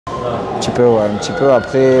Un petit peu, ouais, un petit peu.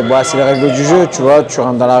 Après, bah, c'est les règles du jeu, tu vois. Tu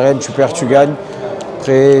rentres dans l'arène, tu perds, tu gagnes.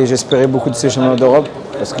 Après, j'espérais beaucoup de ces championnats d'Europe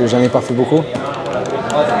parce que j'en ai pas fait beaucoup.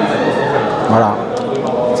 Voilà.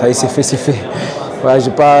 Ça y est, c'est fait, c'est fait. Ouais,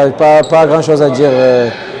 j'ai pas grand chose à dire.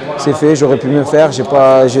 C'est fait, j'aurais pu mieux faire.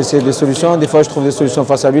 J'ai essayé des solutions. Des fois, je trouve des solutions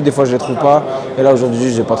face à lui, des fois, je les trouve pas. Et là,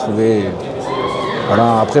 aujourd'hui, je n'ai pas trouvé.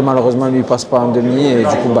 Voilà. Après, malheureusement, lui, il passe pas en demi. Et du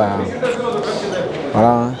coup, bah,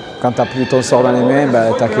 voilà. Quand tu n'as plus ton sort dans les mains, bah,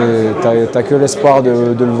 tu n'as que l'espoir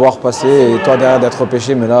de le voir passer et toi derrière d'être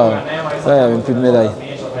repêché. Mais là, il n'y a même plus de médaille.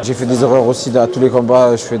 J'ai fait des erreurs aussi dans tous les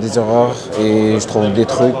combats, je fais des erreurs et je trouve des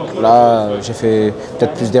trucs. Là, j'ai fait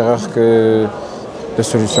peut-être plus d'erreurs que de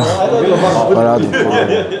solutions. Voilà, donc,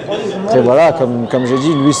 après, voilà, comme j'ai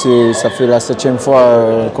dit, lui, ça fait la 7e fois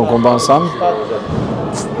qu'on combat ensemble.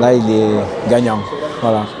 Là, il est gagnant.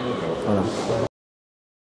 Voilà.